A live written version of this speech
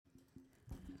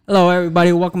Hello,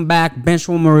 everybody. Welcome back.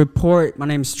 Benchwarmers Report. My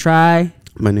name is Try.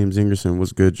 My name's Ingerson.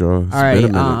 What's good, y'all? All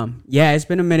right. Yeah, it's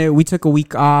been a minute. We took a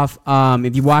week off.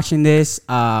 If you're watching this,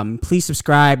 please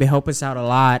subscribe. It helps us out a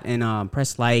lot, and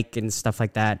press like and stuff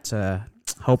like that to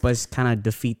help us kind of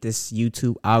defeat this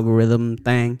YouTube algorithm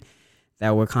thing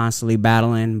that we're constantly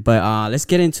battling. But let's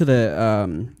get into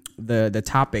the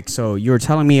topic. So you were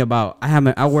telling me about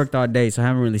I worked all day, so I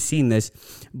haven't really seen this,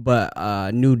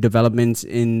 but new developments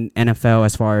in NFL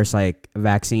as far as like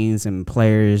vaccines and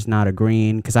players not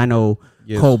agreeing, because I know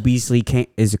Cole Beasley came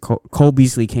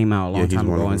out a long time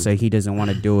ago and said he doesn't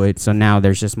want to do it. So now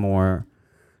there's just more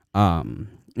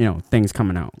things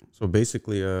coming out. So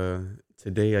basically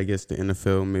today I guess the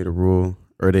NFL made a rule,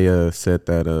 or they said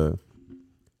that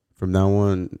from now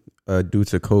on due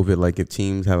to COVID, like if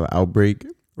teams have an outbreak,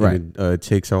 right, it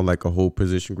takes out like a whole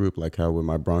position group, like how with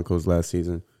my Broncos last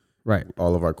season, right,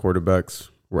 all of our quarterbacks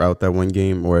were out that one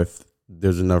game, or if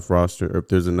there's enough roster, or if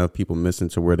there's enough people missing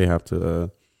to where they have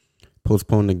to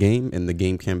postpone the game and the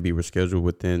game can be rescheduled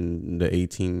within the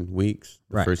 18 weeks,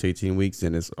 the first 18 weeks,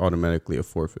 then it's automatically a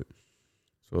forfeit.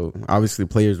 So obviously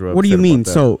players were upset. What do you mean?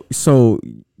 So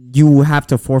you have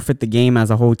to forfeit the game as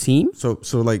a whole team? So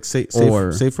like say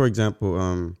for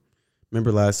example,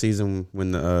 remember last season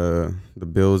when the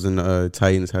Bills and the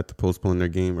Titans had to postpone their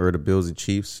game, or the Bills and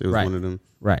Chiefs? It was one of them.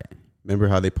 Right. Remember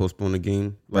how they postponed the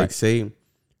game? Like say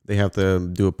they have to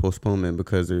do a postponement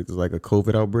because there's like a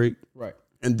COVID outbreak. Right.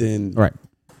 And then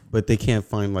but they can't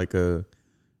find like a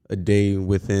day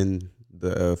within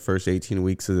the first 18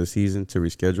 weeks of the season to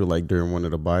reschedule, like during one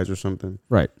of the buys or something.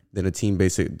 Right. Then a team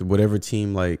whatever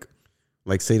team like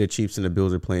say the Chiefs and the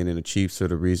Bills are playing, and the Chiefs are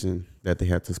the reason that they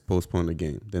had to postpone the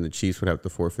game, then the Chiefs would have to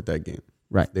forfeit that game.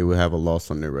 Right. They would have a loss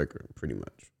on their record, pretty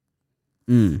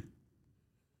much.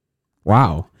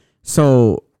 Wow.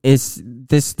 So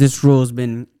this rule has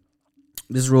been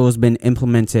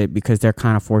implemented because they're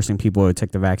kind of forcing people to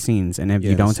take the vaccines, and if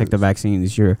you don't take the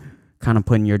vaccines, you're kind of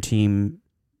putting your team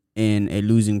in a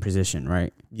losing position,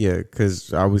 right? Yeah,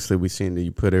 because obviously we've seen that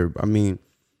you put the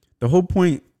whole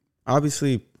point,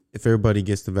 obviously, if everybody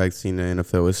gets the vaccine in the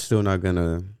NFL, it's still not going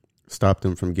to stop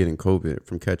them from getting COVID,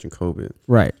 from catching COVID.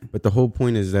 Right. But the whole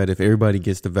point is that if everybody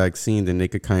gets the vaccine, then they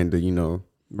could kind of,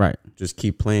 just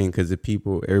keep playing, because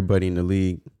everybody in the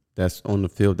league that's on the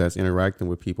field that's interacting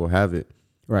with people have it.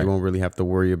 Right. You won't really have to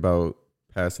worry about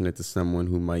passing it to someone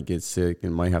who might get sick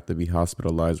and might have to be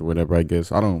hospitalized or whatever, I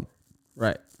guess. I don't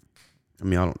know.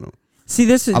 See,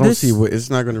 it's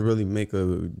not going to really make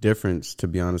a difference, to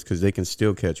be honest, because they can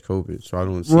still catch COVID. So I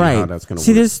don't see how that's going to work.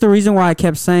 See, this is the reason why I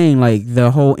kept saying, like,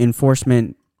 the whole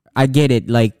enforcement. I get it.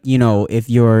 Like, if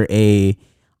you're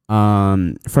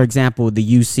for example,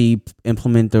 the UC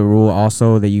implement the rule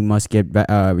also that you must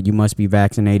be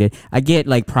vaccinated. I get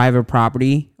like private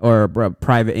property or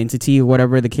private entity or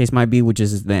whatever the case might be, which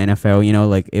is the NFL.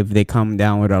 Like if they come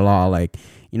down with a law, like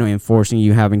enforcing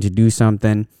you having to do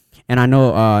something. And I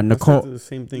know Nicole. The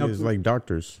same thing as like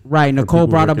doctors, right? Nicole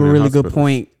brought up a really good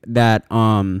point that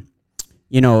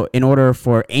in order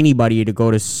for anybody to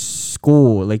go to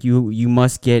school, like you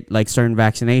must get like certain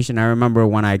vaccination. I remember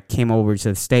when I came over to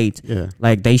the States,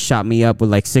 like they shot me up with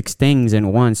like 6 things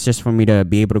in once just for me to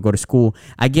be able to go to school.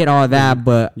 I get all that,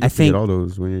 but I think get all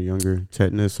those when you're younger,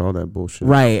 tetanus, all that bullshit.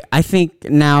 Right. I think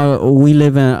now we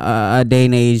live in a day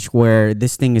and age where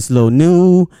this thing is a little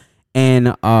new. And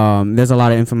there's a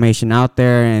lot of information out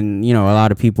there, and a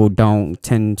lot of people don't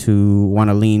tend to want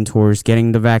to lean towards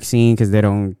getting the vaccine because they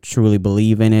don't truly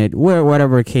believe in it,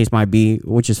 whatever the case might be,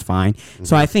 which is fine. Mm-hmm.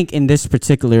 So I think in this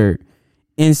particular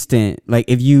instant, like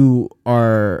if you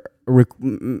are requiring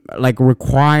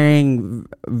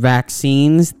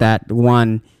vaccines that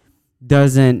one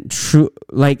doesn't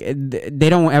they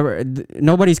don't ever,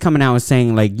 nobody's coming out and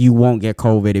saying like you won't get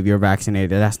COVID if you're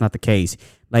vaccinated. That's not the case.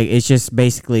 Like it's just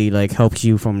basically like helps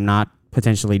you from not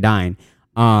potentially dying.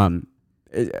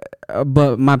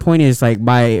 But my point is like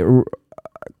by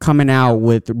coming out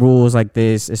with rules like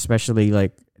this, especially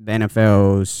like the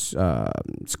NFL's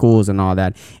schools and all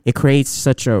that, it creates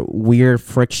such a weird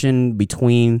friction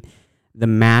between the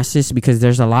masses, because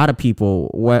there's a lot of people,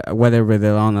 whether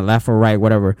they're on the left or right,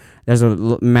 whatever, there's a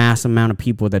mass amount of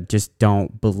people that just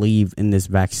don't believe in this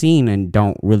vaccine and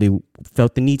don't really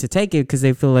felt the need to take it because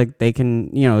they feel like they can,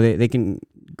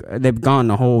 they've gone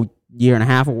the whole year and a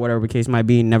half or whatever the case might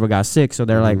be and never got sick. So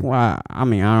they're like, well, I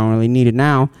don't really need it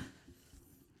now.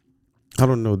 I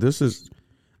don't know.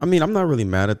 I'm not really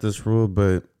mad at this rule,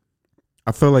 but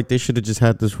I feel like they should have just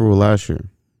had this rule last year.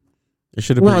 It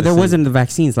should have been. Well, there wasn't the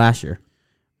vaccines last year.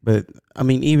 But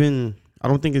even I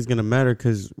don't think it's gonna matter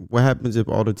because what happens if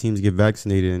all the teams get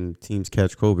vaccinated and teams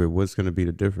catch COVID? What's gonna be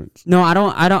the difference? No, I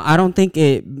don't think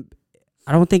it.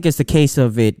 I don't think it's the case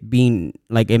of it being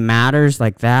like it matters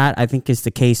like that. I think it's the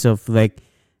case of like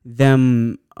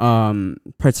them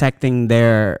protecting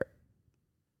their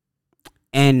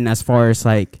end as far as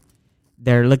like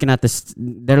they're looking at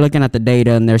the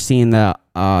data and they're seeing the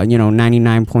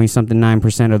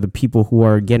 99.9% of the people who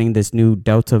are getting this new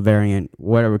Delta variant,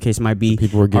 whatever case might be, the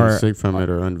people who are getting sick from it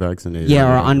are unvaccinated. Yeah,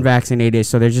 or unvaccinated.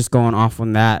 So they're just going off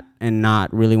on that and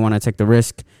not really want to take the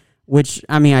risk. Which,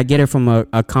 I mean, I get it from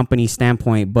a company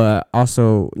standpoint, but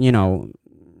also,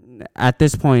 at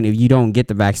this point, if you don't get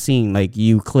the vaccine, like,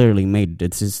 you clearly made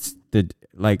it.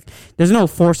 There's no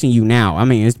forcing you now. I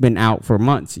mean, it's been out for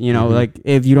months, like,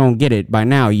 if you don't get it by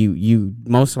now, you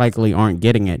most likely aren't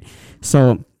getting it.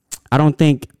 So I don't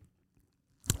think,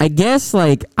 I guess,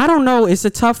 like, I don't know. It's a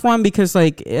tough one because,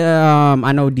 like,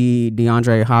 I know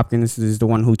DeAndre Hopkins is the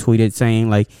one who tweeted saying,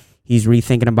 like, he's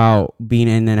rethinking about being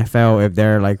in the NFL if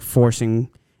they're like forcing,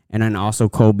 and then also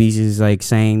Cole Beasley is like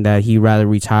saying that he rather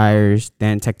retires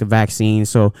than take the vaccine.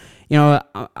 So,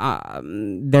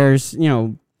 there's,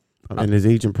 and his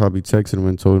agent probably texted him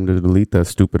and told him to delete that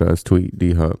stupid ass tweet,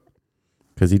 D-Hop,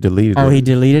 because he deleted it. Oh, he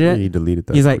deleted it? Yeah, he deleted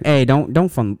that. He's tweet. Like, hey, don't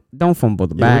fumble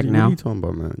the bag now. What are you talking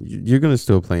about, man? You're gonna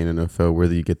still play in the NFL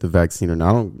whether you get the vaccine or not.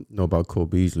 I don't know about Cole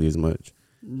Beasley as much.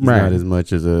 He's not as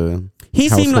much as a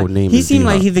household name. He seemed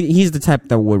like he's the type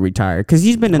that would retire because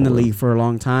he's been in the league for a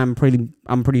long time.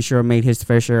 I'm pretty sure made his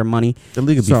fair share of money. The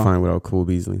league would be fine without Cole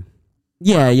Beasley.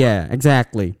 Yeah,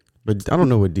 exactly. But I don't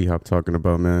know what D-Hop talking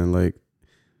about, man. Like,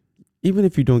 even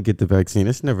if you don't get the vaccine,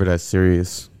 it's never that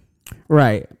serious.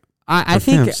 Right. I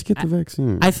think just get the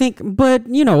vaccine. I think, but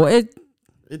it.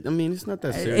 I mean, it's not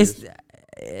that serious.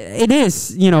 It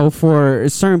is, for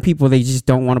certain people, they just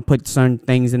don't want to put certain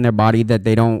things in their body that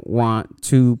they don't want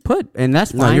to put, and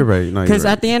that's fine. No, you're right. Because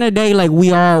at the end of the day, like,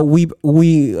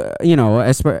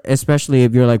 especially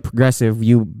if you're like progressive,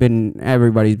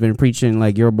 everybody's been preaching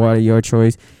like your body, your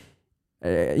choice.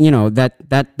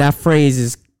 That phrase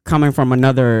is coming from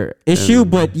another issue,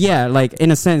 but yeah, like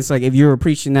in a sense, like if you were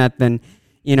preaching that, then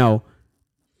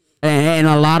and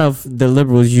a lot of the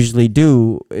liberals usually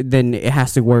do, then it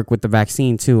has to work with the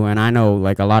vaccine too. And I know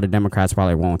like a lot of Democrats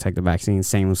probably won't take the vaccine.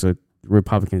 Same as with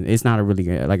Republicans. It's not a really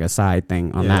like a side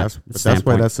thing on that. That's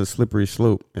why that's a slippery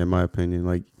slope, in my opinion.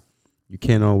 Like, you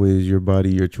can't always your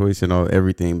body, your choice, and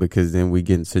everything, because then we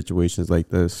get in situations like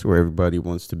this where everybody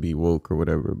wants to be woke or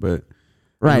whatever. But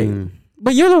right,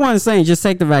 but you're the one saying just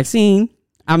take the vaccine.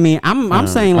 I mean, I'm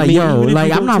saying like,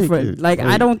 I'm not for like,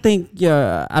 I don't think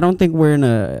we're in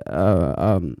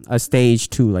a stage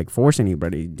to like force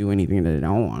anybody to do anything that they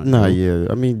don't want. Nah, yeah.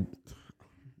 I mean,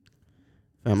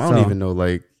 I don't even know.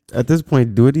 Like, at this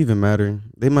point, do it even matter?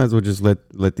 They might as well just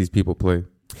let these people play.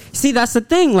 See, that's the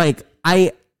thing. Like,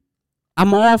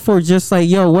 I'm all for just like,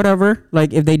 whatever.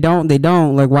 Like, if they don't, they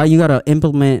don't. Like, why you gotta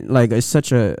implement like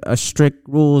such a strict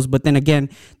rules? But then again,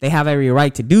 they have every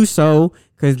right to do so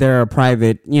because they're a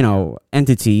private,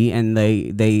 entity, and they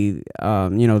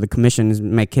the commissions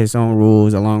make his own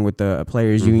rules along with the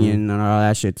players' union and all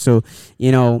that shit. So,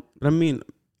 But I mean,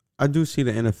 I do see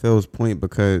the NFL's point,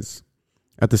 because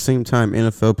at the same time,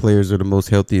 NFL players are the most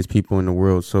healthiest people in the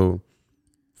world. So,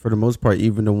 for the most part,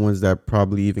 even the ones that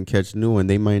probably even catch new one,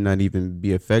 they might not even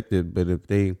be affected. But if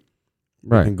they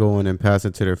can go in and pass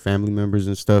it to their family members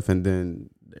and stuff, and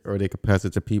then, or they could pass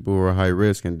it to people who are high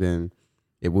risk, and then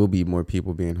it will be more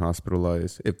people being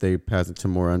hospitalized if they pass it to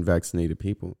more unvaccinated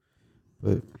people.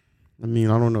 But I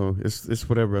mean, I don't know. It's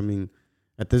whatever. I mean,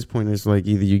 at this point, it's like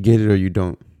either you get it or you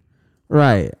don't.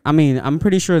 Right. I mean, I'm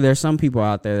pretty sure there's some people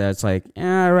out there that's like,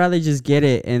 I'd rather just get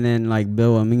it and then like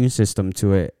build an immune system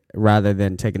to it rather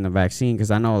than taking the vaccine, because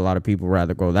I know a lot of people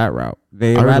rather go that route.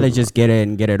 They'd rather just get it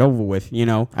and get it over with,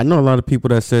 I know a lot of people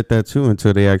that said that too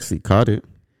until they actually caught it.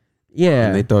 Yeah.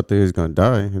 And they thought they was going to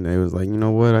die, and they was like, you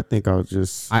know what? I think I'll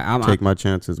just take my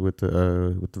chances with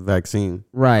the vaccine.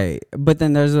 Right. But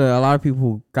then there's a lot of people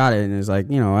who got it and it's like,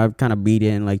 I've kind of beat it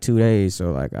in like 2 days,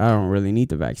 so like I don't really need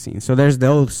the vaccine. So there's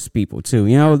those people too.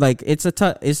 Like it's a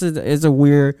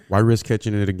weird. Why risk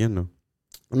catching it again though?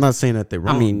 I'm not saying that they're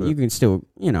wrong. I mean, you can still,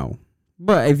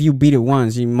 but if you beat it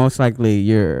once, you most likely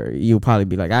you'll probably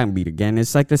be like, I can beat again.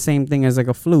 It's like the same thing as like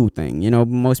a flu thing.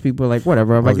 Most people are like,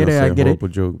 whatever. If I get it, I get it. Horrible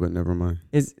joke, but never mind.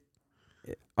 It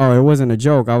wasn't a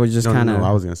joke. I was just kind of. No,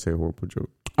 I was gonna say a horrible joke.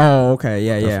 Oh, okay,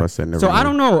 yeah. That's why I said never so mind. I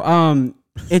don't know.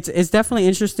 It's definitely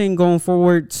interesting going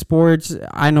forward. Sports.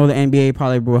 I know the NBA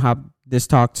probably will have this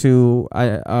talk too.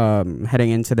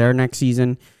 Heading into their next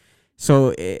season,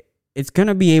 so it's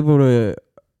gonna be able to.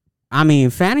 I mean,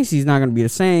 fantasy is not gonna be the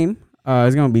same.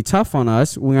 it's gonna be tough on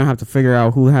us. We're gonna have to figure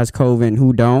out who has COVID and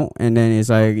who don't, and then it's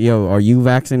like, yo, are you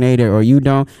vaccinated or you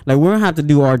don't? Like, we're gonna have to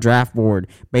do our draft board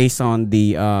based on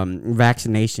the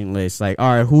vaccination list. Like,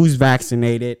 all right, who's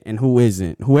vaccinated and who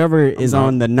isn't? Whoever is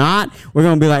on the not, we're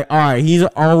gonna be like, all right, he's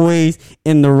always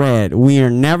in the red. We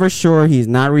are never sure. He's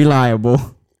not reliable.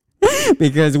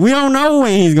 Because we don't know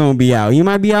when he's gonna be out. He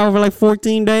might be out for like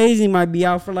 14 days. He might be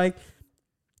out for like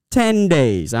 10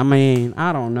 days. I mean,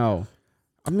 I don't know.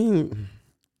 I mean,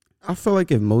 I feel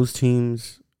like if most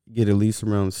teams get at least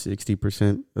around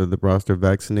 60% of the roster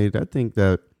vaccinated, I think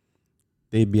that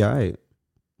they'd be all right.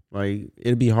 Like,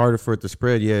 it'd be harder for it to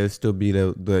spread. Yeah, it'd still be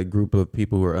the group of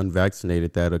people who are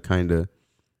unvaccinated that are kind of,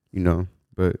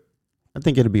 but I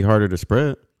think it'd be harder to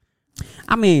spread.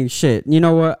 I mean, shit. You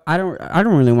know what? I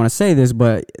don't really want to say this,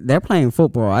 but they're playing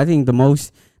football. I think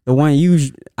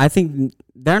I think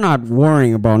they're not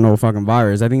worrying about no fucking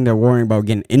virus. I think they're worrying about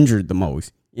getting injured the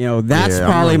most. That's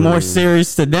probably more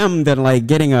serious to them than like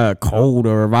getting a cold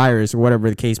or a virus or whatever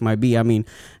the case might be. I mean,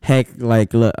 heck,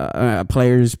 like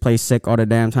players play sick all the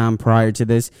damn time prior to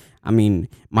this. I mean,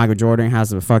 Michael Jordan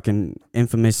has a fucking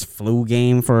infamous flu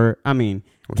game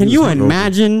can you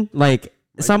imagine like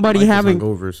somebody having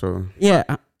hungover, so yeah,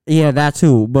 that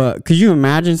too. But could you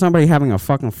imagine somebody having a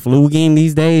fucking flu game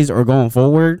these days or going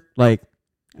forward? Like,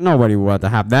 nobody would want to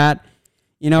have that.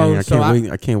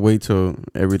 I can't wait till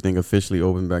everything officially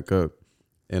open back up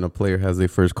and a player has their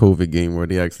first COVID game where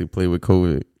they actually play with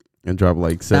COVID and drop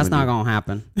like 70. That's not gonna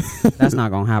happen. That's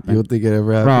not gonna happen. You don't think it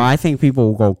ever happens? Bro, I think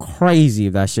people will go crazy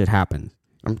if that shit happens.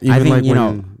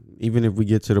 Even if we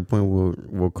get to the point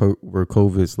where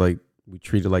COVID's like we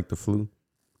treat it like the flu.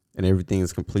 And everything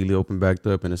is completely open back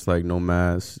up, and it's like no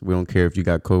mask. We don't care if you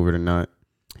got COVID or not.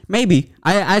 Maybe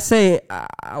I say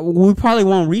we probably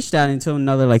won't reach that until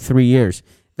another like 3 years.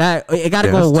 That it got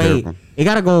to go away. Terrible. It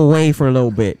got to go away for a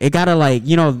little bit. It got to like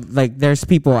there's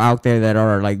people out there that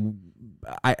are like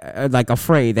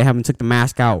afraid. They haven't took the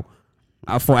mask out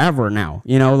forever now.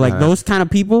 Those kind of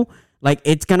people. Like,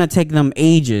 it's gonna take them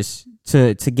ages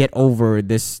to get over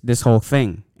this whole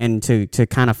thing and to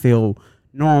kind of feel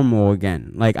normal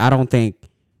again. Like, I don't think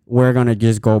we're gonna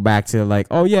just go back to like,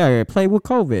 oh yeah, play with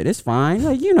COVID, it's fine.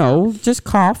 Like, just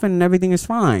cough and everything is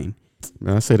fine.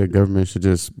 Man, I say the government should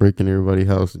just break in everybody's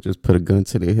house and just put a gun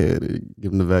to their head and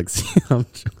give them the vaccine.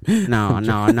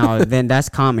 No. Then that's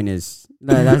communist.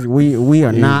 We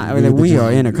are not. We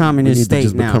are in a communist state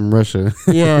just now. Become Russia.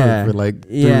 Yeah. For like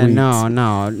 3 yeah. weeks.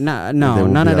 No.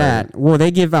 None of that. Right. Well,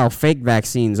 they give out fake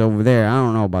vaccines over there. I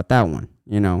don't know about that one.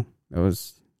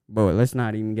 But let's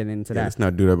not even get into that. Let's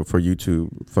not do that before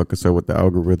YouTube fuck us up with the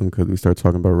algorithm because we start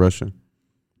talking about Russia.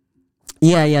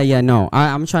 Yeah. No,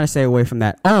 I'm trying to stay away from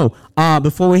that.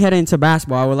 Before we head into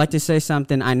basketball, I would like to say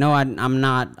something. I know I'm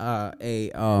not a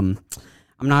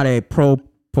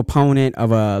proponent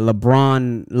of a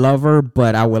LeBron lover,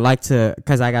 but I would like to,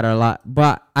 because I got a lot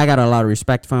of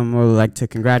respect for him. I would like to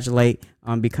congratulate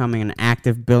on becoming an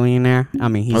active billionaire. I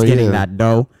mean, he's getting that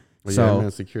dough. Well, so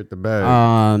man, secured the bag.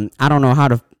 I don't know how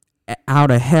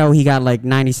the hell he got like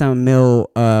 90-something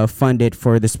mil funded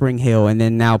for the Spring Hill, and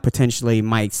then now potentially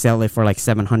might sell it for like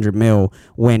 700 mil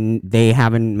when they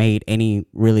haven't made any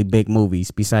really big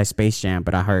movies besides Space Jam.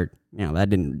 But I heard that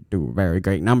didn't do very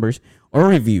great numbers or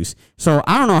reviews. So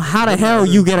I don't know how the hell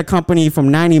you get a company from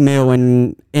 90 mil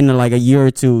and in like a year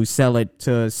or two sell it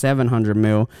to 700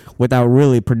 mil without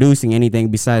really producing anything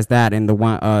besides that and the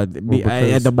one at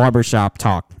the barbershop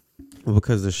talk. Well,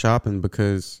 because the shopping,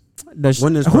 because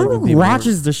who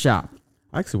watches the shop?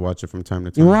 I actually watch it from time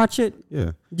to time. You watch it?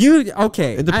 Yeah.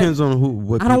 Okay. It depends on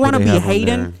what. I don't want to be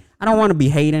hating. I don't want to be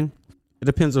hating. It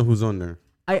depends on who's on there.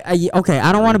 I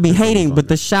don't want to be hating, but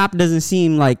the shop doesn't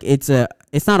seem like it's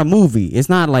not a movie. It's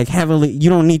not like you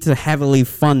don't need to heavily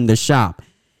fund the shop.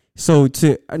 So you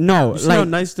see how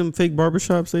nice them fake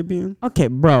barbershops they be in? Okay,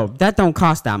 bro, that don't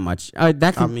cost that much.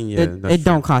 It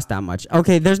don't cost that much.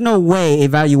 Okay, there's no way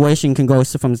evaluation can go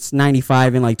from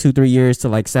 95 in like 2-3 years to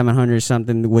like 700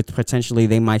 something, which potentially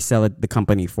they might sell the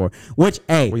company for. Which,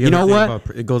 you know what?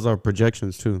 It goes off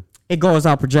projections too. It goes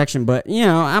off projection, but we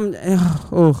have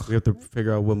to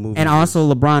figure out what movie. And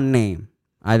also LeBron name.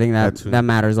 I think that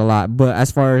matters a lot. But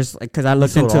as far as because I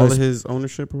looked into all of his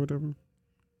ownership or whatever.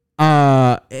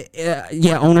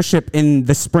 Ownership in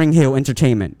the Spring Hill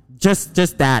Entertainment. Just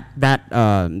that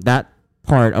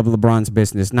part of LeBron's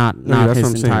business, not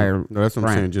his entire. No, that's what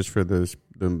I'm saying. Just for the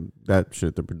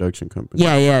production company.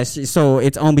 Yeah. So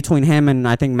it's owned between him and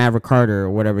I think Maverick Carter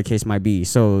or whatever the case might be.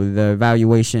 So the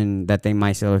valuation that they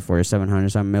might sell it for is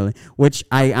 700-something million. Which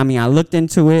I looked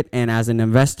into it, and as an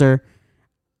investor,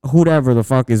 whoever the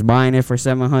fuck is buying it for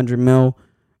 700 mil,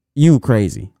 you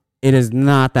crazy. It is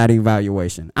not that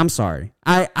evaluation. I'm sorry.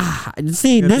 I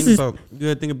see. You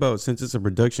gotta think about since it's a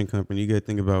production company. You gotta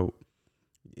think about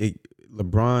it.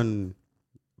 LeBron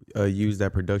used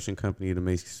that production company to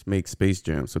make Space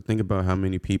Jam. So think about how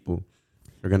many people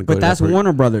are gonna go. But that's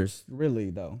Warner Brothers, really,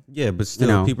 though. Yeah, but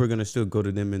still, people are gonna still go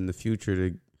to them in the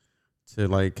future to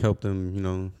like help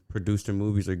them, produce their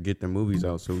movies or get their movies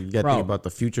out. So you got to think about the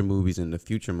future movies and the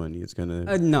future money it's gonna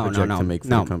to make for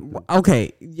the company.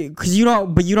 Okay, because you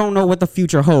don't know what the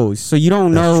future holds. So you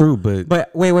don't know. True, but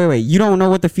wait. You don't know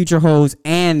what the future holds,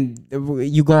 and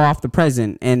you go off the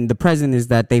present, and the present is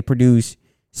that they produce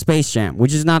Space Jam,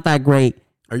 which is not that great.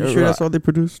 Are you sure that's all they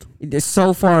produced?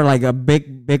 So far, like a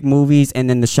big movies, and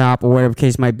then The Shop or whatever the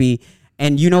case might be,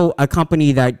 and a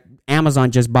company that Amazon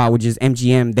just bought, which is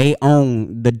MGM, they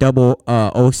own the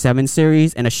 007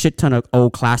 series and a shit ton of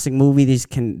old classic movies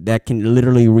that can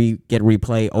literally get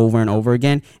replayed over and over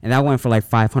again, and that went for like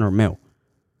 $500 million,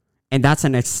 and that's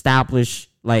an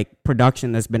established like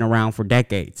production that's been around for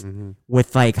decades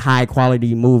with like high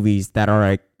quality movies that are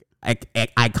like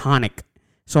iconic.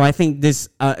 So I think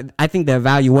the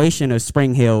evaluation of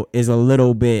Spring Hill is a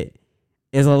little bit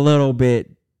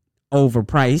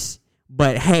overpriced,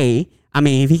 but hey. I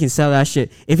mean, if he can sell that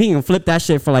shit, if he can flip that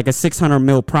shit for like a $600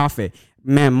 million profit,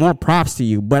 man, more props to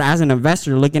you. But as an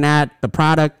investor, looking at the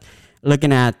product,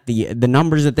 looking at the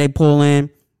numbers that they pull in,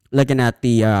 looking at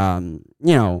the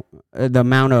the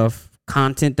amount of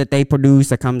content that they produce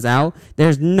that comes out,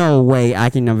 there's no way I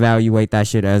can evaluate that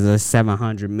shit as a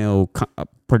 $700 million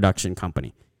production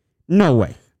company. No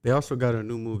way. They also got a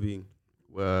new movie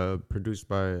produced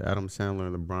by Adam Sandler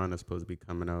and LeBron that's supposed to be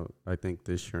coming out, I think,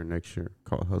 this year or next year,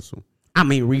 called Hustle. I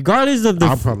mean, regardless of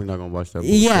I'm probably not gonna watch that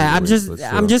movie. Yeah, anyway,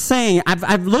 I'm just saying.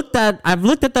 I've looked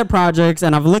at their projects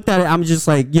and I've looked at it. I'm just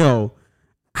like, yo,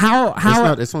 how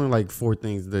it's only like 4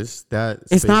 things. It's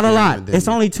not a lot. It's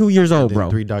only 2 years old, bro.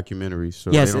 3 documentaries,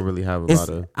 so they don't really have a lot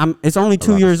of. It's only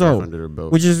 2 years old,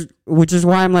 which is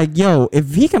why I'm like, yo,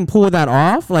 if he can pull that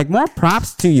off, like, more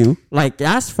props to you. Like,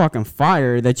 that's fucking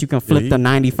fire that you can flip the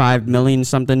 95 million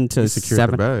something to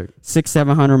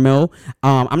 $700 million.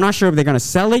 I'm not sure if they're gonna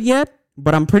sell it yet,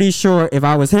 but I'm pretty sure if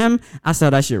I was him, I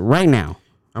sell that shit right now.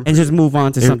 And just move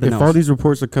on to something else. If all these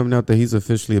reports are coming out that he's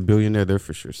officially a billionaire, they're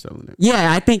for sure selling it.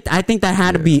 Yeah, I think that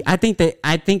had to be. I think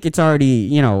it's already,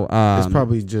 it's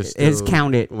probably just it's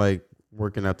counted, like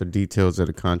working out the details of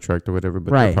the contract or whatever.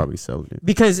 But they're probably selling it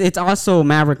because it's also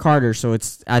Maverick Carter, so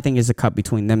I think it's a cut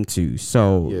between them two.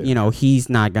 So he's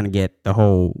not gonna get the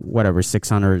whole whatever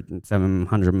 600,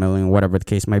 700 million, whatever the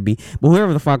case might be. But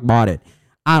whoever the fuck bought it,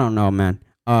 I don't know, man.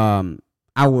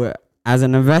 I would, as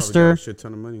an investor, a shit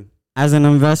ton of money. As an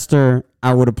investor,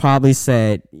 I would have probably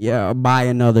said, yeah, buy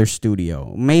another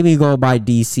studio. Maybe go buy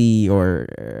DC or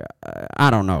I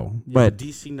don't know. Yeah, but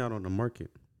DC not on the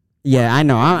market. Yeah, I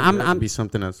know. I'm be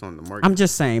something that's on the market. I'm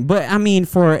just saying. But I mean,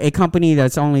 for a company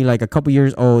that's only like a couple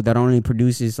years old, that only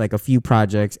produces like a few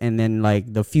projects, and then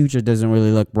like the future doesn't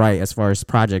really look bright as far as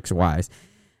projects wise.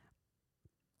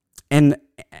 And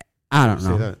I don't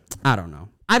know. I don't know.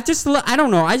 I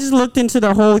don't know. I just looked into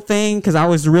the whole thing because I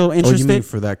was real interested. Oh, you mean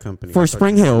for that company? For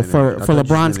Spring Hill, for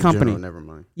LeBron's company. General, never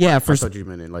mind. Yeah, I thought you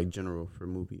meant in like general for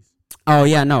movies. Oh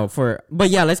yeah, no. But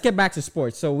yeah, let's get back to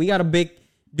sports. So we got a big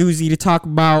doozy to talk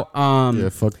about. Yeah,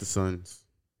 fuck the Suns.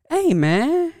 Hey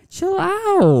man, chill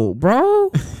out,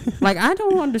 bro. Like, I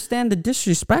don't understand the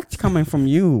disrespect coming from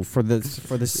you for the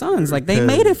Suns. Like, they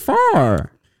made it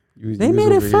far. They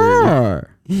made it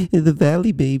far. In the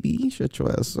valley, baby. Shut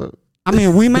your ass up. I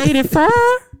mean, we made it far.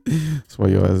 That's why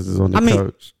your ass is on the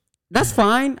couch. That's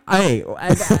fine. Hey,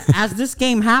 as this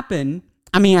game happened,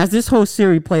 as this whole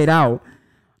series played out,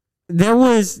 there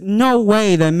was no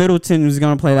way that Middleton was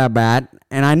going to play that bad.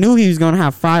 And I knew he was going to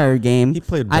have fire game. He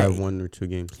played bad 1 or 2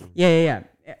 games. So. Yeah.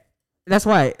 That's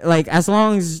why, like, as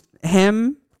long as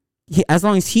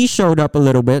he showed up a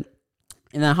little bit,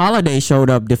 and then Holiday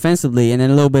showed up defensively, and then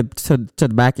a little bit to the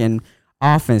back end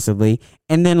offensively,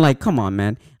 and then, like, come on,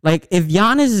 man. Like, if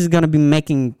Giannis is going to be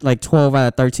making, like, 12 out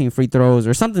of 13 free throws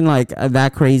or something like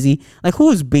that crazy, like, who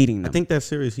is beating them? I think that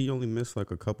series, he only missed, like,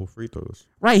 a couple free throws.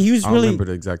 Right, he was really... I don't remember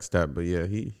the exact stat, but, yeah,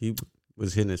 he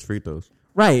was hitting his free throws.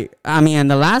 Right. And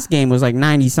the last game was, like,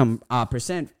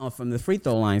 90-some% from the free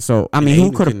throw line. So,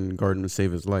 who could have... guard him to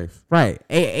save his life. Right.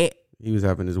 He was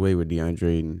having his way with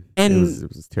DeAndre, and it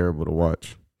was terrible to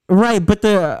watch. Right, but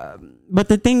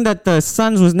the thing that the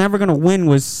Suns was never gonna win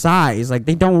was size. Like,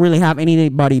 they don't really have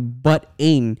anybody but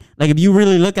Aiden. Like, if you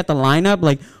really look at the lineup,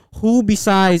 like, who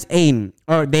besides Aiden?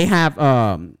 Or they have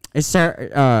Kaminsky,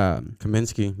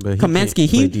 but Kaminsky.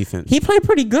 He played defense. He played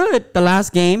pretty good the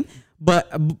last game,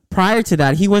 But prior to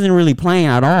that, he wasn't really playing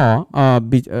at all.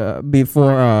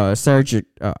 Before Serge,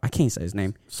 I can't say his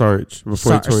name. Sarge.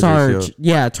 Sarge.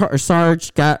 Yeah,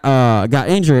 Sarge got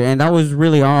injured, and that was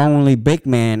really our only big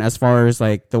man as far as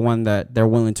like the one that they're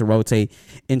willing to rotate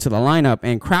into the lineup.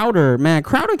 And Crowder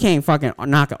can't fucking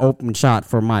knock an open shot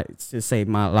to save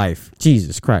my life.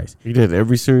 Jesus Christ. He did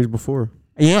every series before.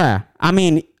 Yeah, I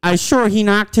mean, sure he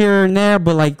knocked here and there,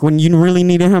 but like when you really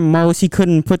needed him most, he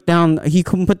couldn't put down a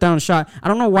shot. I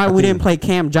don't know why we didn't play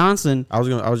Cam Johnson. I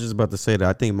was just about to say that.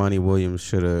 I think Monty Williams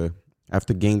should have,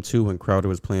 after game 2 when Crowder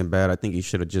was playing bad, I think he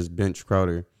should have just benched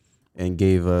Crowder and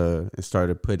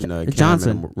started putting Cam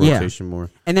Johnson in rotation more.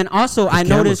 And then also I Cam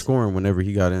noticed was scoring whenever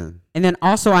he got in. And then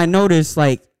also I noticed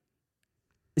like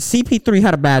CP3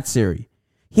 had a bad series.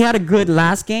 He had a good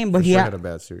last game, but he had a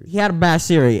bad series. He had a bad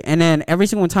series, and then every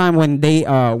single time when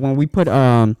we put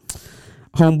Cameron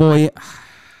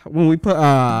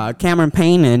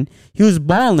Payne in, he was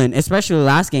balling. Especially the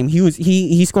last game,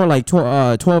 he scored like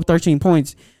 12, 13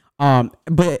 points.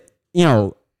 But you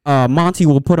know, Monty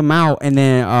will put him out and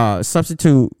then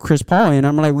substitute Chris Paul in.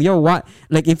 I'm like, yo, what?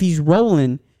 Like if he's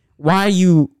rolling, why are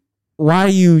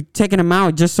you taking him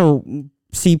out just so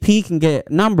CP can get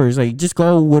numbers? Like just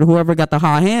go with whoever got the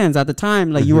hot hands at the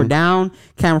time. Like you were down,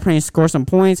 Cameron Payne scored some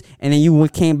points, and then you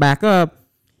came back up.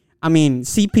 I mean,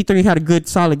 CP3 had a good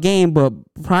solid game, but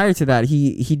prior to that,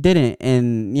 he didn't.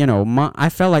 And you know, I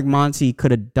felt like Monty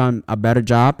could have done a better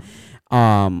job.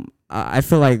 I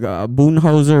feel like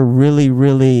Budenholzer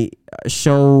really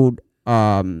showed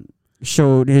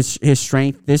his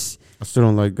strength. I still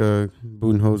don't like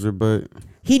Budenholzer, but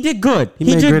he did good.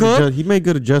 He made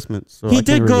good adjustments. So he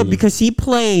did good because he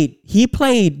played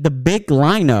the big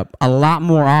lineup a lot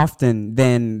more often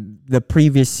than the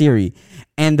previous series,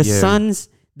 and the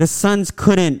Suns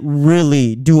couldn't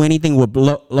really do anything with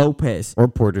Lopez or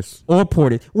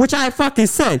Portis, which I fucking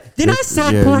said. I say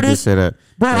Portis? You just said that.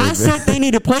 Bro, I said they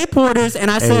need to play Portis, and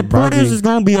I said Portis is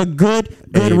going to be a good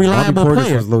reliable Bobby Portis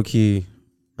player. Was low key.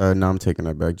 No, I'm taking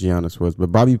that back. Giannis was,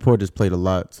 but Bobby Portis played a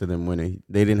lot to them winning.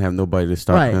 They didn't have nobody to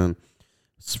stop him.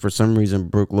 For some reason,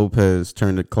 Brook Lopez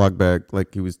turned the clock back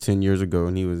like he was 10 years ago,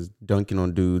 and he was dunking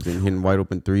on dudes and hitting wide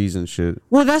open threes and shit.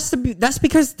 Well, that's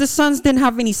because the Suns didn't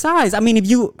have any size. I mean,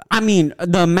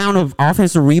 the amount of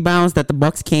offensive rebounds that the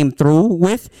Bucks came through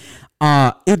with,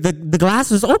 if the glass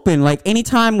was open. Like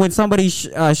anytime when somebody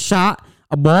shot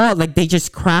a ball, like they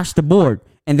just crashed the board.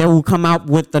 And they will come out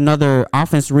with another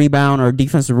offensive rebound or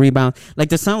defensive rebound. Like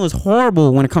the Sun was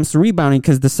horrible when it comes to rebounding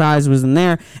because the size wasn't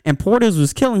there, and Portis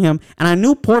was killing him. And I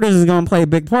knew Portis was going to play a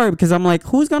big part because I'm like,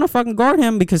 who's going to fucking guard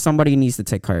him? Because somebody needs to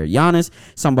take care of Giannis.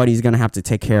 Somebody's going to have to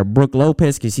take care of Brook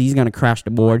Lopez because he's going to crash the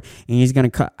board and he's going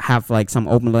to have like some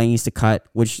open lanes to cut,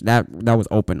 which that was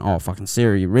open all fucking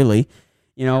series, really.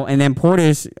 You know, and then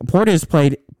Portis played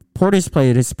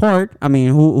his part. I mean,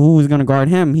 who was going to guard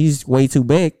him? He's way too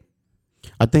big.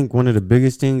 I think one of the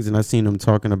biggest things, and I seen him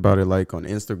talking about it like on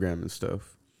Instagram and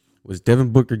stuff, was Devin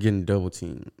Booker getting double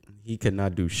teamed. He could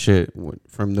not do shit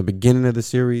from the beginning of the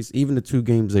series, even the 2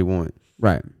 games they won.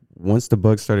 Right. Once the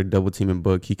Bucks started double teaming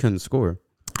Book, he couldn't score.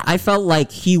 I felt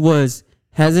like he was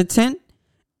hesitant,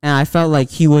 and I felt like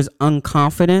he was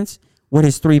unconfident with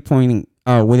his 3-point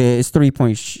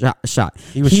shot.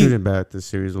 He was shooting bad this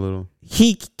series a little.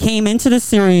 He came into the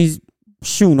series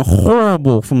shooting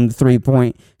horrible from the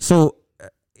 3-point, so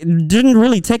it didn't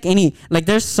really take any. Like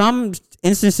there's some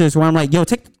instances where I'm like, yo,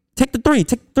 take the three,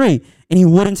 and he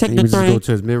wouldn't take the 3. He would go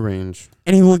to his mid range,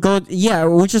 and he would go,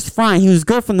 which is fine. He was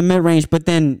good from the mid range, but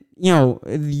then you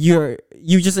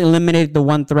just eliminated the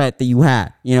one threat that you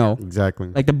had. You know exactly.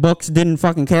 Like the Bucks didn't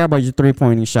fucking care about your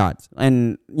 3-point shots,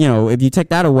 and if you take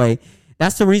that away,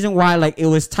 that's the reason why like it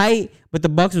was tight, but the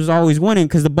Bucks was always winning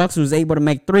because the Bucks was able to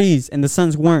make threes and the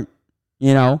Suns weren't.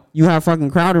 You have fucking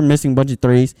Crowder missing a bunch of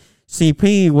threes.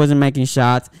 CP wasn't making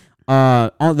shots.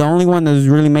 The only one that was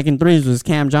really making threes was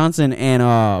Cam Johnson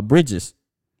and Bridges.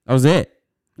 That was it.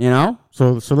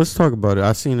 So let's talk about it.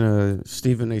 I seen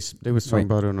Stephen A. They was talking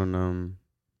about it on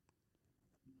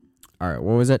All right,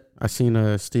 what was it? I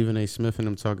seen Stephen A. Smith and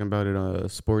them talking about it on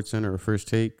Sports Center or First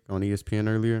Take on ESPN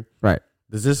earlier. Right.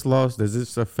 Does this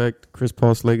affect Chris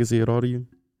Paul's legacy at all to you?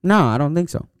 No, I don't think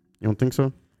so. You don't think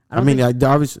so?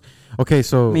 Okay,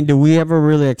 so do we ever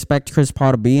really expect Chris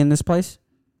Paul to be in this place?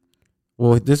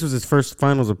 Well, this was his first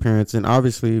finals appearance, and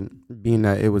obviously, being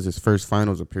that it was his first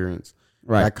finals appearance,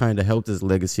 right, that kind of helped his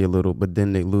legacy a little. But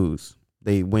then they lose.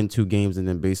 They win 2 games and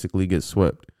then basically get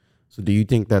swept. So, do you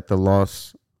think that the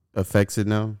loss affects it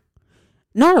now?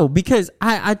 No, because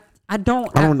I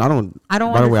don't. By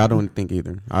the way, I don't think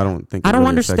either. I don't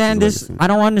understand this. I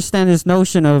don't understand this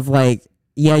notion of like,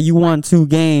 yeah, you won 2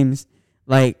 games.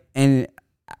 Like, and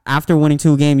after winning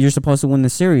 2 games, you're supposed to win the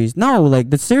series. No, like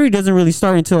the series doesn't really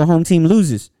start until a home team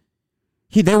loses.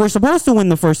 They were supposed to win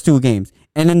the first 2 games,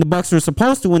 and then the Bucks were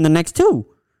supposed to win the next 2.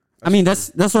 I mean,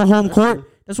 that's what home court.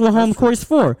 That's what home court is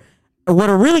for. What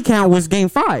it really counted was Game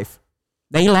 5.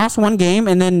 They lost 1 game,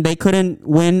 and then they couldn't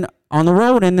win on the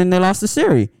road, and then they lost the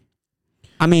series.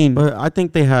 I mean, but I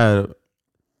think they had.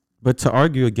 But to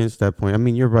argue against that point, I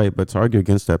mean, you're right. But to argue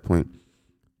against that point,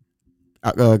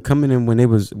 coming in when it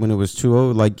was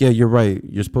 2-0, like, yeah, you're right.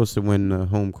 You're supposed to win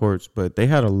home courts, but they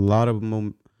had a lot of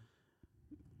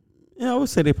I would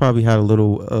say they probably had a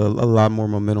lot more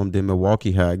momentum than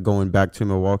Milwaukee had going back to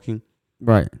Milwaukee.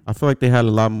 Right. I feel like they had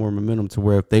a lot more momentum to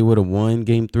where if they would have won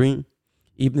Game 3,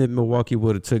 even if Milwaukee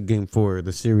would have took Game 4,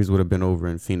 the series would have been over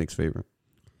in Phoenix' favor.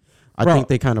 I think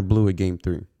they kind of blew it Game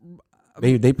 3.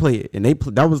 They played, and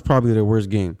that was probably their worst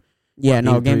game. Yeah,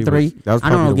 Game 3. I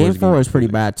don't know. Game 4 was pretty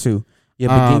bad too. Yeah,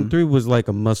 but Game 3 was like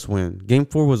a must win. Game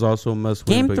 4 was also a must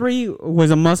win. Game 3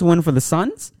 was a must win for the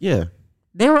Suns. Yeah,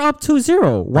 they were up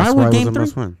 2-0. Why would Game 3?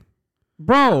 Must win?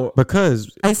 Bro,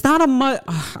 because it's not a must.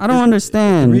 I don't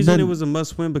understand. The reason it was a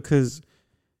must win because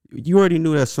you already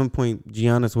knew at some point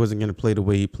Giannis wasn't going to play the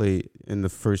way he played in the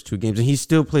first 2 games, and he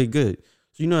still played good.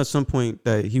 So you know at some point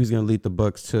that he was going to lead the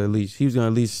Bucks to at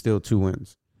least steal 2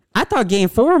 wins. I thought Game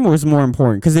 4 was more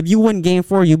important because if you win Game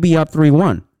 4, you'd be up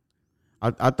 3-1.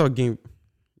 I thought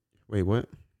Wait, what?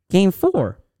 Game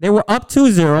 4. They were up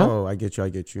 2-0. Oh, I get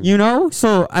you. You know?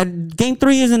 So Game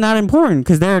 3 isn't that important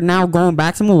because they're now going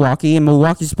back to Milwaukee, and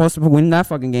Milwaukee's supposed to win that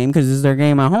fucking game because it's their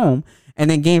game at home. And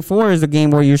then Game 4 is the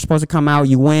game where you're supposed to come out,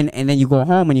 you win, and then you go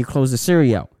home and you close the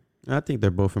series out. I think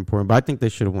they're both important, but I think they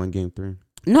should have won Game 3.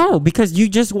 No, because you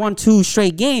just won 2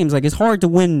 straight games. Like, it's hard to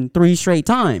win 3 straight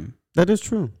time. That is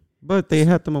true. But they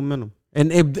had the momentum. And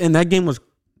that game was close.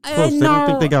 I don't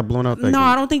think they got blown out that game.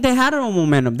 I don't think they had no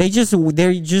momentum. They just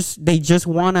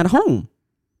won at home.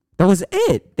 That was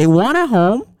it. They won at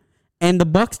home, and the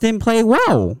Bucks didn't play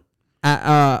well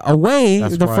away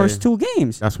first 2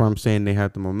 games. That's why I'm saying they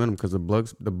had the momentum because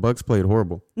the Bucks played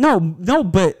horrible. No,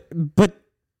 but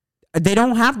they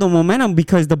don't have the momentum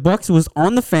because the Bucks was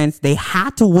on the fence. They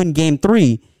had to win Game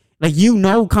 3. Like,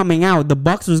 coming out, the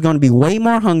Bucks was going to be way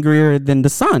more hungrier than the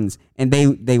Suns, and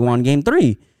they won Game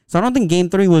 3. So I don't think Game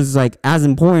 3 was like as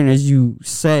important as you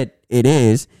said it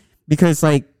is because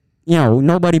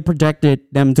nobody projected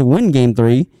them to win Game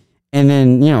 3, and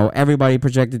then everybody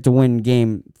projected to win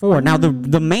Game 4. Now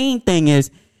the main thing is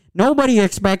nobody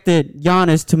expected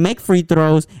Giannis to make free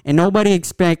throws, and nobody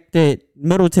expected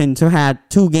Middleton to have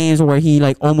 2 games where he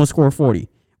almost scored 40.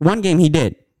 1 game he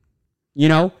did.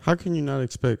 How can you not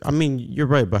expect? I mean, you're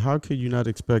right, but how could you not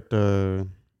expect?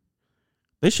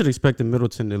 They should expect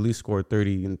Middleton to at least score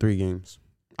 30 in 3 games.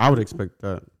 I would expect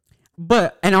that.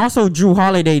 But and also Drew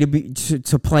Holiday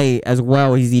to play as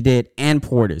well as he did, and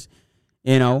Portis.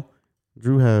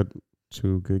 Drew had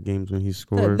 2 good games when he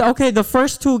scored. Okay, the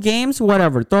first 2 games,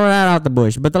 whatever, throw that out the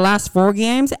bush. But the last 4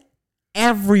 games,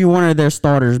 every one of their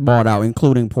starters balled out,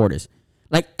 including Portis.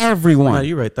 Like everyone. No,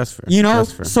 you're right. That's fair.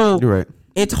 That's fair. So you're right.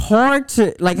 It's hard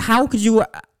to how could you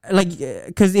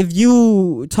because if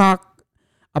you talk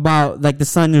about the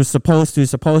Suns are supposed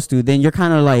to, then you're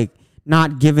kind of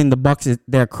not giving the Bucks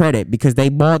their credit because they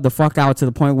balled the fuck out to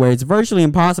the point where it's virtually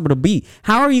impossible to beat.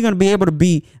 How are you going to be able to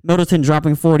beat Middleton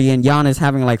dropping 40 and Giannis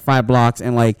having 5 blocks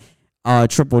and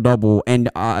triple-double and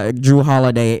Drew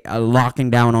Holiday locking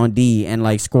down on D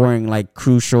and scoring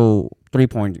crucial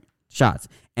 3-point shots,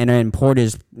 and then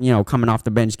Portis coming off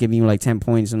the bench giving you 10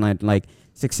 points and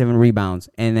 6-7 rebounds,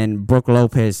 and then Brook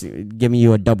Lopez giving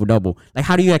you a double-double.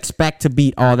 How do you expect to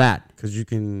beat all that? Because you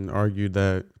can argue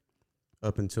that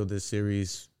up until this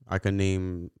series, I can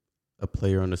name a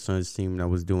player on the Suns team that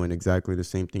was doing exactly the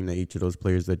same thing that each of those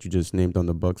players that you just named on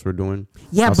the Bucks were doing.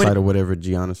 Yeah, outside of whatever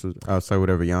Giannis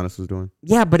was doing.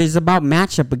 Yeah, but it's about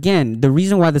matchup again. The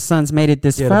reason why the Suns made it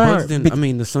this far.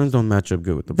 The Suns don't match up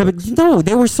good with the Bucks. No,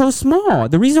 they were so small.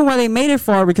 The reason why they made it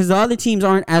far because the other teams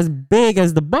aren't as big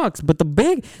as the Bucks, but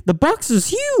the Bucks is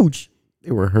huge. They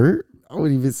were hurt. I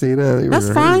wouldn't even say that. That's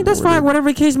fine. That's fine.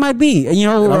 Whatever the case might be.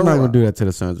 I'm not going to do that to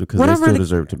the Suns because they still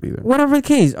deserve to be there. Whatever the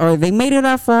case. Or they made it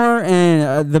that far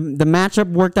and the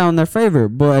matchup worked out in their favor.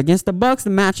 But against the Bucks, the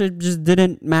matchup just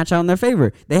didn't match out in their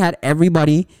favor. They had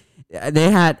everybody.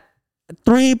 They had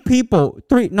 3 people.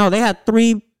 They had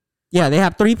 3. Yeah, they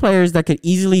have 3 players that could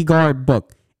easily guard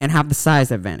Book and have the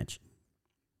size advantage.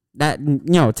 That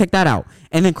take that out.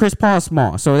 And then Chris Paul's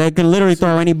small, so they can literally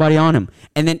throw anybody on him.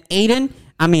 And then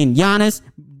Giannis,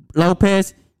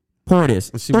 Lopez, Portis.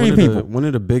 3 people. One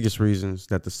of the biggest reasons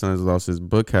that the Suns lost is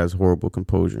Book has horrible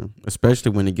composure,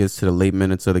 especially when it gets to the late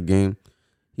minutes of the game.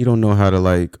 He don't know how to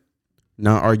like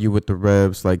not argue with the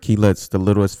refs. Like he lets the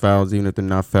littlest fouls, even if they're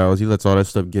not fouls, he lets all that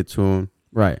stuff get to him.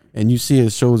 Right. And you see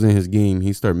it shows in his game.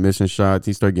 He start missing shots.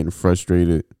 He start getting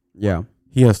frustrated. Yeah.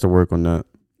 He has to work on that.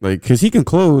 Like, cause he can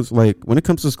close. Like when it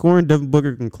comes to scoring, Devin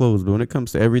Booker can close. But when it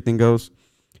comes to everything else,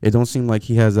 it don't seem like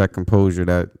he has that composure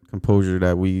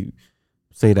that we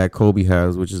say that Kobe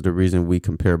has, which is the reason we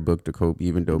compare Book to Kobe,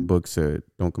 even though Book said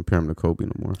don't compare him to Kobe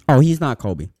no more. Oh, he's not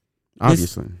Kobe.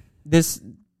 Obviously.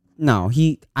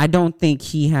 I don't think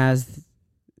he has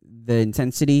the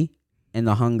intensity and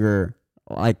the hunger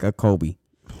like a Kobe.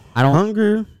 I don't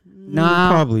hunger.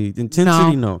 Probably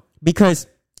intensity. No, because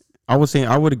I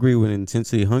would agree with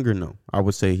intensity. Hunger, no. I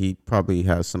would say he probably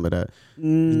has some of that.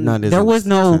 Not there was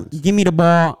no give me the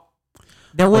ball.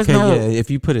 There was no. Yeah, if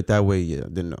you put it that way, yeah,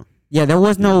 then no. Yeah, there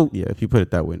was no. Yeah, if you put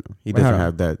it that way, no. He doesn't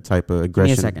have that type of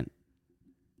aggression. Give me a second.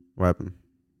 What happened?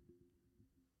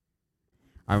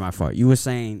 All right, my fault. You were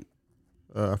saying.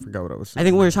 I forgot what I was saying. I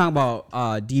think we were talking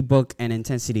about D-Book and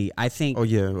intensity. I think. Oh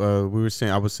yeah, I was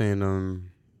saying.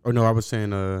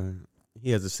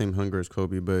 He has the same hunger as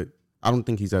Kobe, but I don't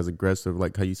think he's as aggressive,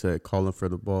 like how you said, calling for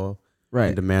the ball, right,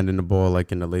 and demanding the ball,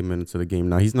 like in the late minutes of the game.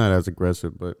 Now he's not as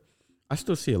aggressive, but I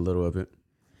still see a little of it.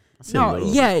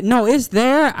 It's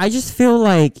there. I just feel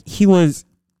like he was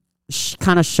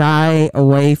kind of shy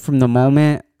away from the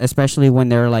moment, especially when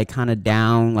they're like kind of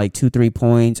down, like 2-3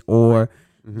 points, or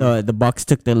the Bucks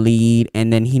took the lead,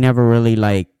 and then he never really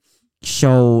like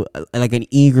show like an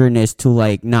eagerness to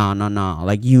like no,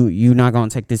 like you not gonna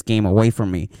take this game away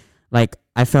from me. Like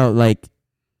I felt like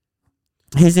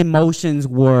his emotions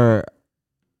were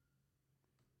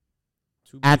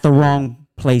at the wrong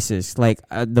places, like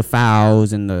the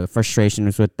fouls and the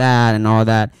frustrations with that and all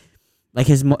that. Like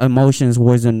his emotions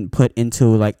wasn't put into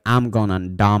like I'm gonna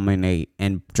dominate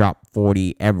and drop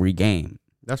 40 every game.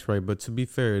 That's right, but to be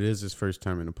fair, it is his first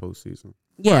time in the postseason.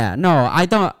 Yeah, no, I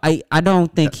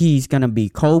don't think he's gonna be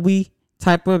Kobe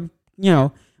type of,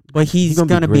 but he's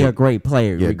gonna be a great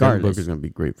player regardless. Booker's gonna be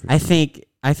great for I think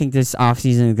this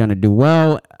offseason is gonna do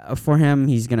well for him.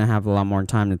 He's gonna have a lot more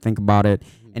time to think about it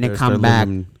and then come back.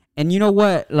 And you know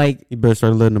what? Like you better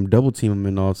start letting them double team him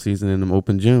in the offseason in them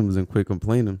open gyms and quit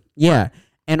complaining. Yeah,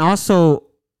 and also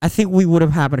I think we would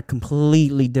have had a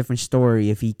completely different story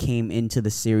if he came into the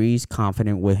series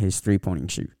confident with his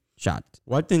 3-point shot.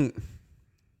 Well, I think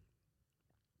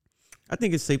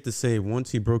it's safe to say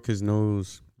once he broke his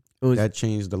nose, that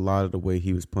changed a lot of the way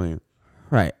he was playing.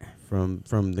 Right. From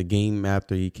the game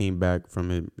after he came back from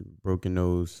a broken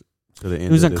nose to the end.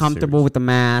 He was uncomfortable with the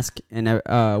mask, and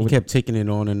he kept taking it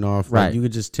on and off. Right. Like, you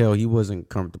could just tell he wasn't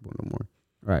comfortable no more.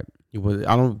 Right. He was.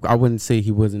 I wouldn't say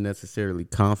he wasn't necessarily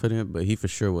confident, but he for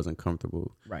sure wasn't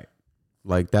comfortable. Right.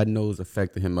 Like that nose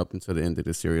affected him up until the end of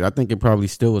the series. I think it probably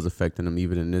still was affecting him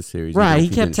even in this series. Right. He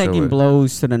kept taking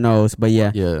blows to the nose, but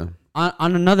yeah. Yeah.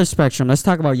 On another spectrum, let's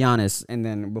talk about Giannis, and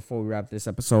then before we wrap this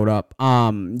episode up,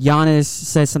 Giannis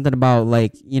said something about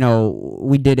like,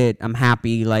 we did it. I'm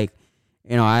happy. Like,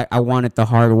 I won it the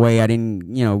hard way. I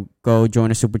didn't, go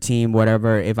join a super team,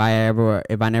 whatever. If I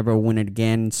never win it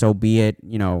again, so be it.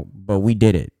 But we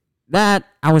did it. That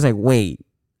I was like, wait,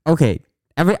 okay.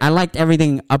 I liked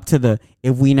everything up to the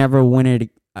if we never win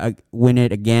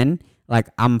it again. Like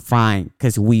I'm fine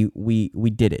because we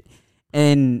did it,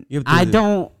 and I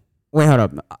don't. Wait, hold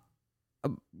up.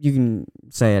 You can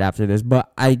say it after this,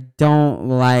 but I don't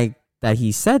like that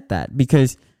he said that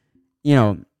because,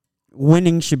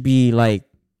 winning should be like,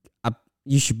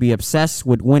 you should be obsessed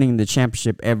with winning the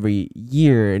championship every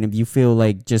year. And if you feel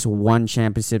like just one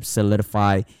championship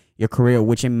solidify your career,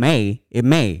 which it may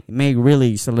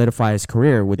really solidify his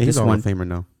career with this one. He's a Hall of Famer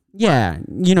now. Yeah,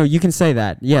 you can say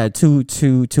that. Yeah, two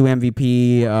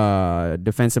MVP,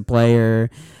 defensive player,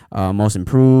 most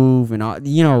improved, and all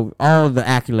the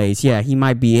accolades. Yeah, he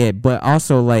might be it, but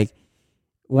also like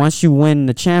once you win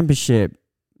the championship,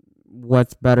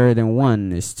 what's better than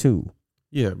one is two.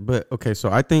 Yeah, but okay, so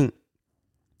I think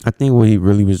what he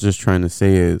really was just trying to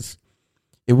say is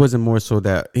it wasn't more so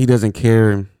that he doesn't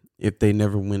care if they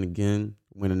never win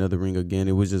another ring again.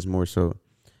 It was just more so,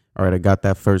 all right, I got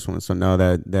that first one, so now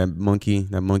that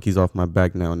monkey's off my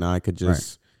back now. Now I could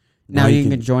just now you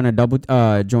can join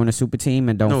a super team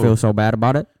and don't feel so bad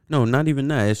about it. No, not even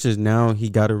that. It's just now he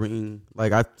got a ring.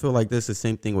 Like I feel like this is the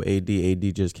same thing with AD.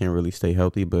 AD just can't really stay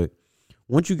healthy, but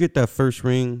once you get that first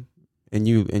ring and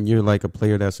you're like a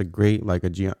player that's a great like a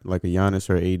Giannis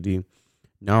or AD,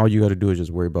 now all you got to do is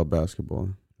just worry about basketball.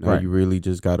 Now you really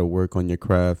just got to work on your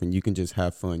craft and you can just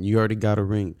have fun. You already got a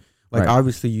ring. Like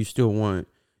obviously you still want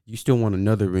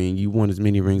another ring. You want as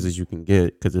many rings as you can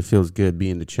get because it feels good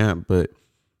being the champ. But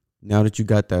Now that you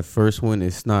got that first one,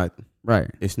 it's not right.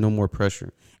 It's no more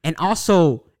pressure. And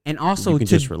also you can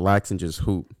just relax and just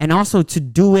hoop. And also to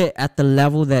do it at the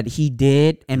level that he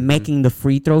did and making the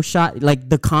free throw shot, like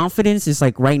the confidence is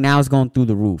like right now is going through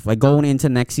the roof. Like going into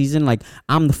next season, like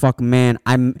I'm the fucking man.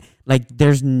 I'm like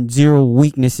there's zero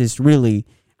weaknesses really.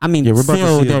 I mean, we're about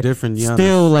to see a different Giannis.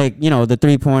 Still, like, you know, the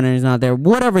three-pointer is not there.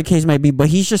 Whatever the case might be, but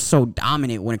he's just so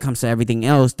dominant when it comes to everything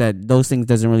else that those things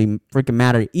doesn't really freaking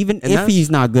matter. Even if he's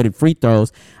not good at free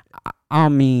throws, I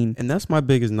mean... And that's my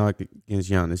biggest knock against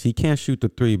Giannis. He can't shoot the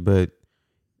three, but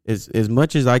as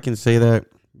much as I can say that,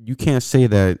 you can't say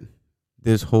that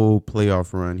this whole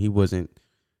playoff run, he wasn't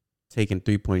taking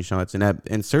three-point shots. And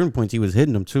at certain points, he was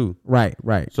hitting them, too. Right.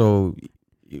 So...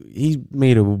 He's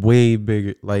made a way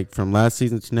bigger, like from last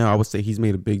season to now. I would say he's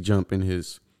made a big jump in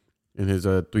his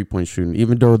 3-point shooting.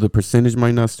 Even though the percentage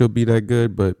might not still be that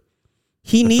good, but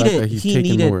he needed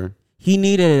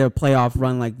a playoff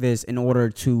run like this in order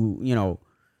to, you know,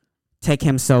 take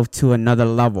himself to another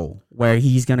level where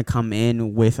he's gonna come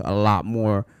in with a lot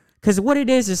more. Because what it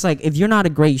is like if you're not a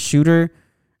great shooter,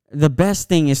 the best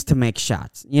thing is to make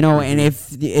shots, you know. And if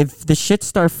the shit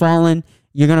start falling,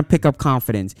 you're going to pick up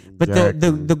confidence. But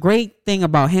the great thing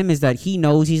about him is that he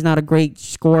knows he's not a great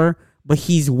scorer, but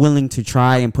he's willing to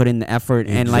try and put in the effort.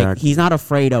 And, like, he's not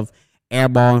afraid of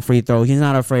airballing free throws. He's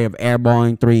not afraid of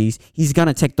airballing threes. He's going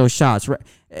to take those shots.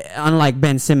 Unlike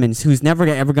Ben Simmons, who's never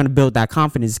ever going to build that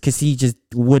confidence because he just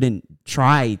wouldn't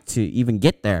try to even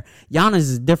get there. Giannis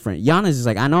is different. Giannis is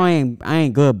like, I know I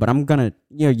ain't good, but I'm going to,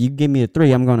 you know, you give me a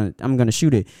three, I'm going to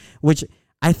shoot it, which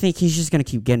I think he's just going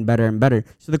to keep getting better and better.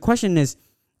 So the question is,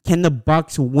 can the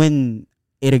Bucks win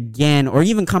it again or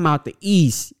even come out the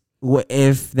East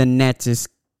if the Nets is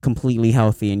completely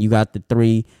healthy and you got the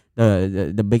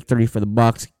big three for the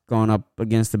Bucks going up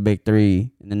against the big three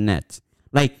in the Nets?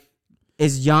 Like,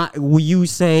 will you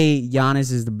say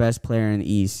Giannis is the best player in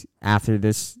the East after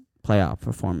this playoff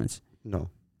performance? No.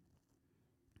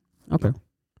 Okay. No.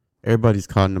 Everybody's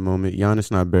caught in the moment. Giannis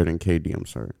not better than KD. I'm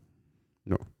sorry.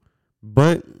 No.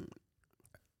 But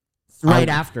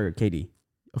after KD.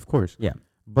 Of course. Yeah.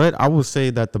 But I will say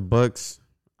that the Bucks,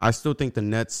 I still think the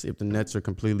Nets, if the Nets are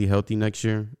completely healthy next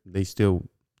year, they still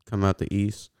come out the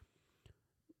East.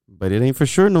 But it ain't for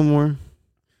sure no more.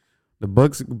 The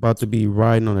Bucks about to be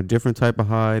riding on a different type of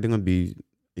high. They're going to be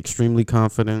extremely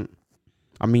confident.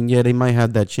 I mean, yeah, they might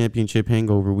have that championship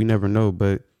hangover. We never know,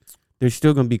 but they're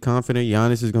still going to be confident.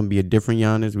 Giannis is going to be a different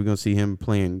Giannis. We're going to see him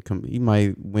playing. He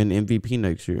might win MVP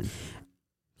next year.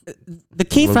 The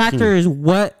key factor is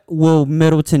what will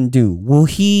Middleton do? Will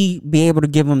he be able to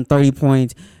give him 30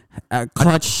 points, a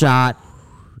clutch shot?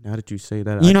 Now that you say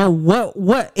that, you know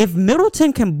what if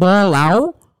Middleton can ball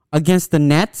out against the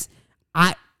Nets?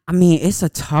 I mean, it's a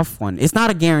tough one. It's not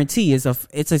a guarantee.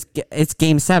 It's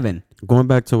game 7. Going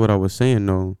back to what I was saying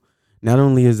though, not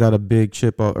only is that a big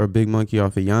chip or a big monkey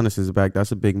off of Giannis's back,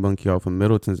 that's a big monkey off of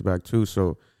Middleton's back too.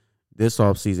 So this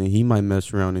offseason, he might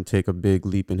mess around and take a big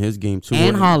leap in his game too.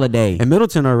 And Holiday. And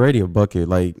Middleton already a bucket.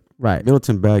 Like, right.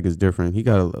 Middleton bag is different. He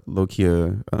got a low-key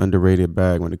a underrated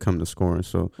bag when it comes to scoring.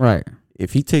 So right.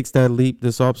 If he takes that leap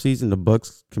this offseason, the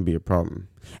Bucks can be a problem.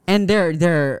 And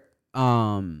their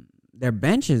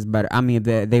benches better. I mean,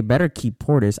 they better keep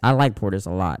Portis. I like Portis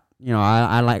a lot. You know,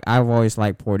 I've always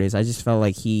liked Portis. I just felt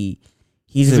like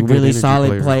He's a really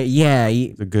solid player. Yeah.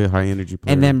 He's a good high-energy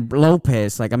player. And then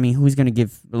Lopez. Like, I mean, who's going to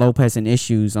give Lopez an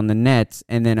issues on the Nets?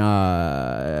 And then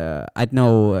I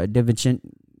know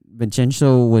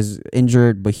DiVincenzo was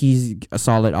injured, but he's a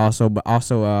solid also. But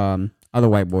also other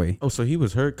white boy. Oh, so he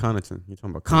was hurt? Connaughton. You're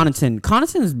talking about Connaughton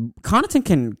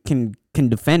can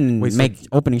defend and make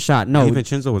opening shot. No.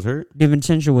 DiVincenzo was hurt?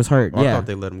 DiVincenzo was hurt, I thought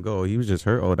they let him go. He was just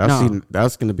hurt. Oh,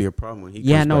 that's going to be a problem when he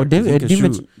comes back.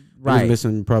 DiVincenzo. Right. He's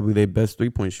missing probably their best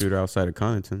 3-point shooter outside of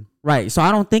Connaughton. Right. So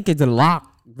I don't think it's a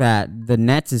lock that the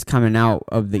Nets is coming out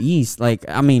of the East. Like,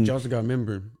 I mean, you also got to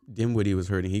remember Dinwiddie was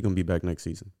hurting. He's going to be back next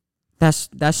season.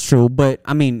 That's true. But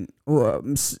I mean,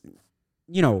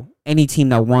 you know, any team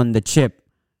that won the chip,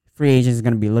 free agents is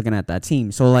going to be looking at that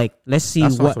team. So like, let's see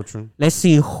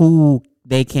who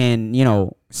they can, you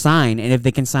know, sign. And if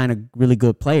they can sign a really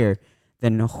good player,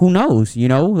 then who knows, you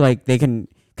know, like they can.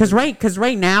 Cause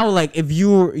right now, like if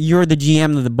you're the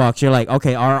GM of the Bucks, you're like,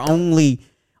 okay, our only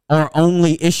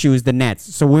issue is the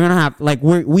Nets. So we're gonna have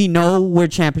we know we're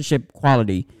championship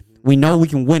quality. We know we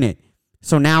can win it.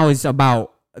 So now it's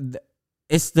about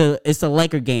it's the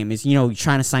Laker game. It's, you know,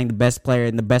 trying to sign the best player,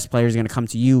 and the best player is gonna come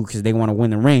to you because they want to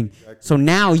win the ring. Exactly. So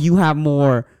now you have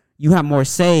more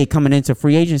say coming into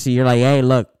free agency. You're like, hey,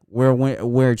 look.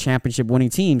 We're a championship winning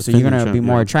team, so you're gonna be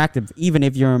more attractive, even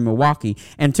if you're in Milwaukee.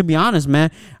 And to be honest,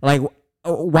 man, like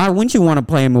Why wouldn't you want to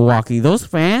play in Milwaukee? Those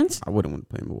fans. I wouldn't want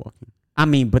to play in Milwaukee. I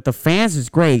mean, but the fans is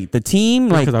great. The team,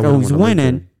 like, who's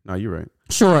winning. No, you're right.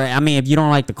 Sure. I mean, if you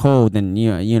don't like the cold, then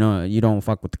you don't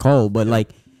fuck with the cold. But like,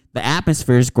 the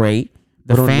atmosphere is great.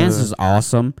 The fans is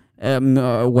awesome.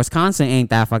 Wisconsin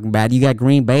ain't that fucking bad. You got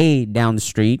Green Bay down the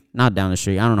street. Not down the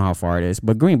street. I don't know how far it is,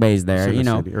 but Green Bay's there.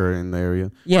 Or in the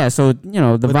area. Yeah. So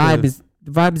the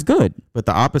vibe is good. But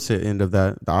the opposite end of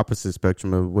that, the opposite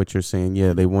spectrum of what you're saying,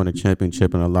 yeah, they won a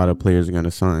championship and a lot of players are going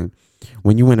to sign.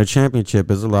 When you win a championship,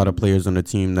 there's a lot of players on the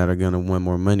team that are going to win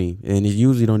more money. And it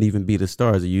usually don't even be the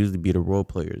stars. It usually be the role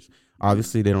players.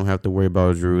 Obviously, they don't have to worry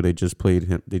about Drew. They just paid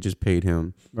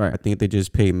him. Right. I think they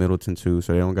just paid Middleton too,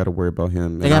 so they don't got to worry about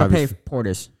him. They got to pay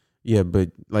Portis. Yeah,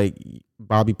 but like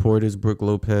Bobby Portis, Brooke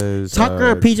Lopez,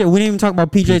 Tucker, PJ. We didn't even talk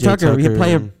about PJ Tucker. He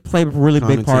played a really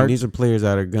big part. These are players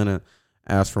that are gonna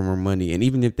ask for more money, and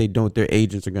even if they don't, their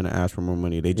agents are gonna ask for more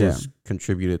money. They just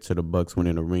contributed to the Bucks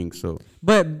winning a ring. So,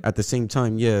 but at the same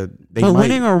time,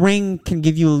 winning a ring can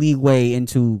give you a leeway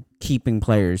into keeping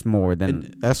players more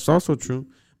than. That's also true.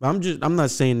 But I'm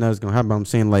not saying that's gonna happen. I'm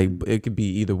saying like it could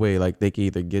be either way. Like they can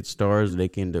either get stars, or they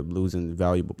can end up losing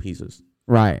valuable pieces.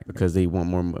 Right. Because they want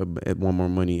more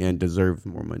money and deserve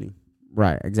more money.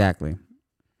 Right. Exactly.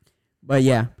 But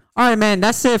yeah. All right, man.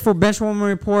 That's it for Benchwarmers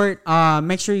Report.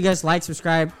 Make sure you guys like,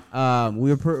 subscribe.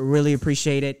 We really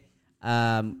appreciate it.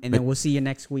 And then we'll see you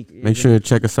next week. Make sure to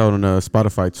check us out on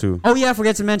Spotify too. Oh yeah, I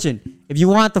forget to mention. If you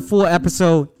want the full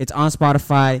episode, it's on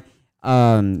Spotify.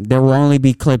 There will only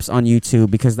be clips on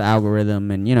YouTube because the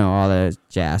algorithm and all that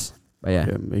jazz. But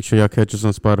yeah, make sure y'all catch us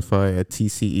on Spotify at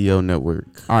TCEO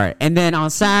Network. All right, and then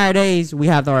on Saturdays we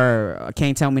have our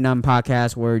Can't Tell Me Nothing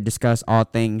podcast where we discuss all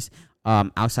things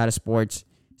outside of sports.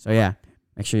 So yeah,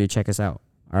 make sure you check us out.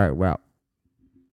 All right, we're out.